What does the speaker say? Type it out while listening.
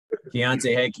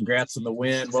Keyontae, hey, congrats on the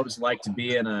win. What was it like to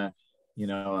be in a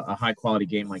high quality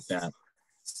game like that?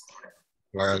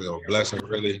 Like a blessing,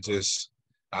 really, just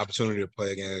the opportunity to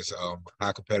play against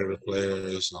high competitive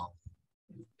players.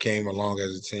 Came along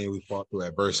as a team. We fought through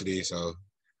adversity, so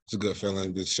it's a good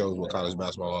feeling. This shows what college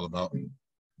basketball is all about.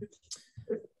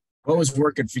 What was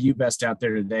working for you best out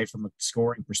there today from a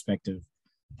scoring perspective?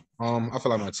 I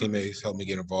feel like my teammates helped me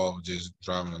get involved, just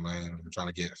driving the lane, trying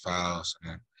to get fouls,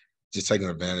 and just taking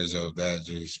advantage of that,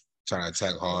 just trying to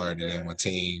attack hard. And then my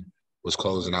team was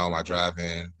closing out my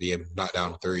driving, be able to knock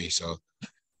down the three. So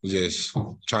just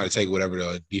trying to take whatever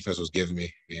the defense was giving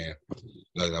me, and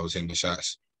like I was hitting the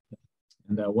shots.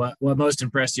 And what most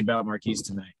impressed you about Marquise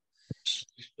tonight?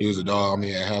 He was a dog. I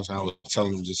mean, at halftime, I was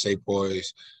telling him to just stay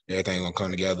poised, everything gonna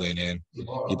come together. And then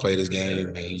he played his game,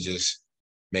 and he just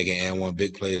making and one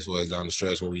big plays for us down the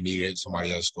stretch where we needed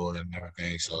somebody else scored and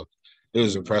everything. So it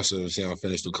was impressive to see him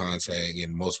finish through contact,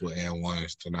 getting multiple and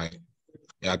ones tonight.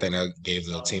 Yeah, I think that gave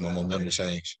the team a momentum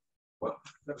change. All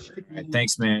right,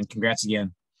 thanks, man. Congrats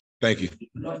again. Thank you.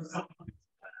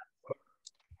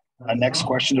 Next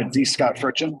question to D. Scott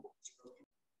Fritchen.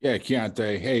 Yeah,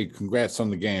 Keyontae, hey, congrats on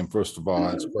the game. First of all,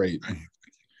 that's great.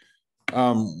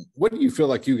 What do you feel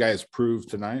like you guys proved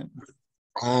tonight?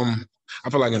 I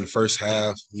feel like in the first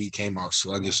half, we came out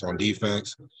sluggish on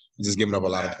defense, just giving up a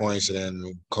lot of points. And then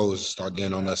the coach started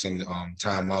getting on us in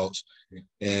timeouts.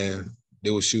 And they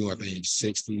were shooting, I think,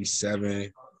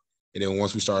 67. And then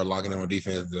once we started locking in on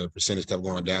defense, the percentage kept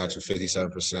going down to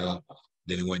 57%.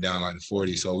 Then it went down like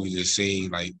 40. So we just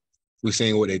seen what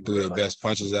they threw their best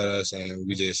punches at us, and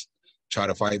we just try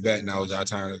to fight back. Now it's our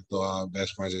time to throw our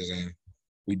best punches, and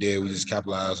we did. We just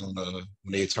capitalized on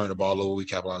when they turned the ball over, we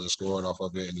capitalized on scoring off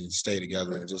of it and then stayed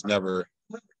together and just never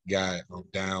got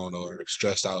down or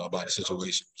stressed out about the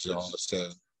situation. So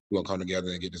instead, we're going to come together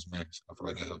and get this match. I feel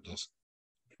like that helped us.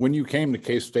 When you came to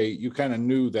K-State, you kind of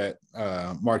knew that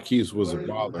Marquise was a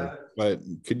baller, but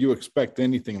could you expect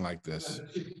anything like this?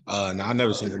 No, I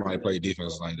never seen somebody play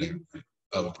defense like that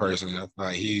of a person. I feel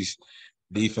like he's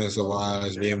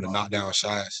defensive-wise, being able to knock down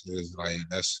shots is like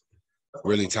that's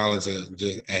really talented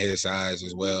just at his size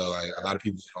as well. Like a lot of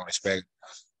people don't expect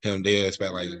him. They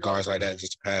expect like guards like that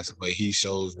just to pass it, but he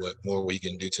shows what he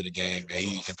can do to the game, and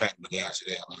he impacted the game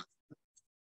today a lot.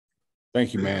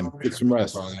 Thank you, man. Get some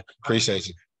rest. Appreciate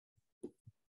you.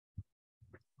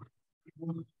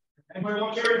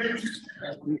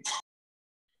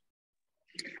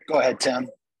 Go ahead, Tim.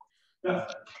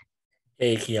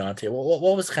 Hey, Keyontae,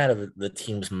 what was kind of the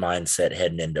team's mindset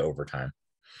heading into overtime?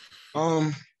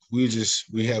 We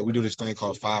do this thing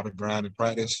called 5 to grind in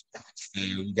practice,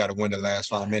 and we got to win the last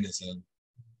 5 minutes. And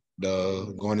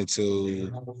going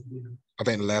into, I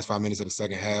think the last 5 minutes of the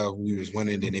second half, we was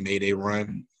winning. Then they made a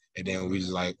run, and then we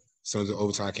just like, as soon as the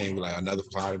overtime came, we like another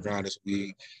 5 to grind. This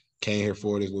we came here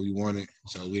for. This is what we wanted.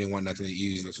 So we didn't want nothing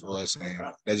easy for us,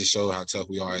 and that just showed how tough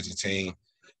we are as a team.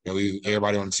 And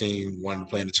everybody on the team wanted to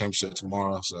play in the championship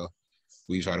tomorrow, so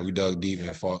we dug deep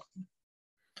and fought.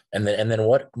 And then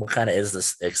what kind of is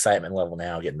this excitement level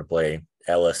now getting to play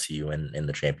LSU in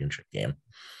the championship game?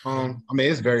 I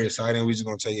mean, it's very exciting. We're just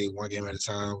gonna take it one game at a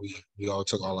time. We all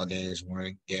took all our games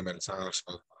one game at a time.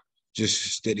 So just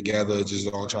stick together,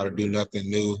 just don't try to do nothing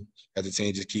new as a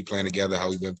team, just keep playing together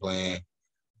how we've been playing.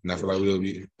 And I feel like we'll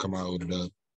come out with a dub.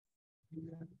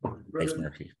 Thanks,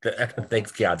 Marky.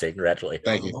 Thanks, Keyontae. Congratulations.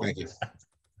 Thank you.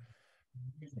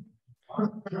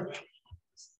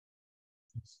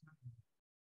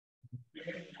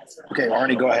 Okay,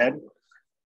 Arnie, go ahead.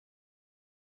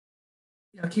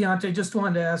 Yeah, Keyontae, just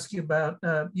wanted to ask you about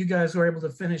you guys were able to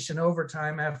finish in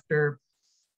overtime after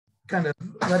kind of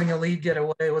letting a lead get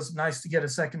away. It was nice to get a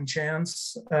second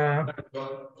chance for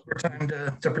time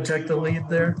to protect the lead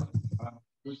there.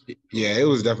 Yeah, it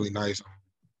was definitely nice.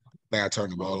 I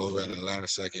turned the ball over at the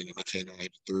last second and it came down to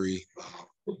 3.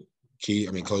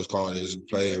 Coach called his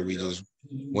play and we just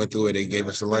went through it. They gave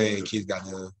us the lane. Keith got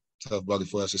the tough bucket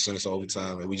for us to send us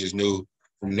overtime, and we just knew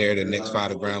from there the next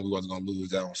 5 to ground we wasn't gonna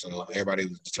lose that one. So everybody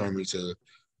was determined to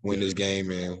win this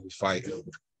game and fight.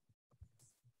 Okay,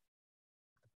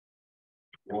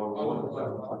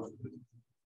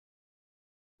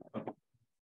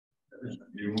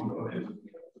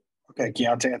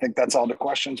 Keyontae, I think that's all the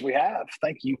questions we have.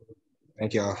 Thank you.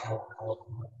 Thank y'all.